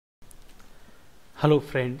Hello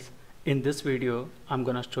friends, in this video I'm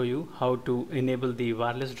gonna show you how to enable the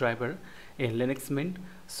wireless driver in Linux Mint.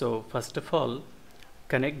 So first of all,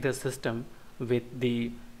 connect the system with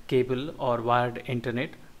the cable or wired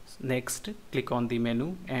internet. Next, click on the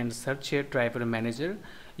menu and search here driver manager.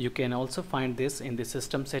 You can also find this in the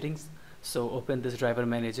system settings. So open this driver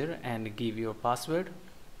manager and give your password.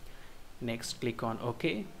 Next, click on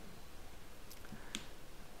OK.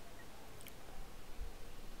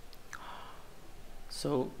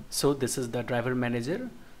 So this is the driver manager.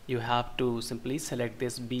 You have to simply select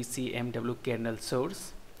this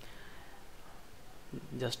bcmwl-kernel-source.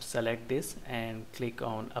 Just select this and click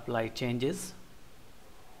on apply changes.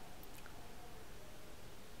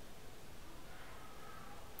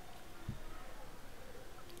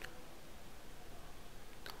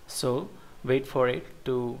 So wait for it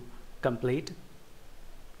to complete.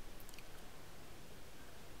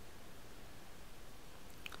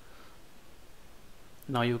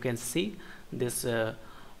 Now you can see this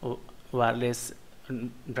wireless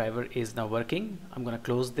driver is now working. I'm gonna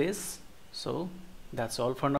close this. So that's all for now.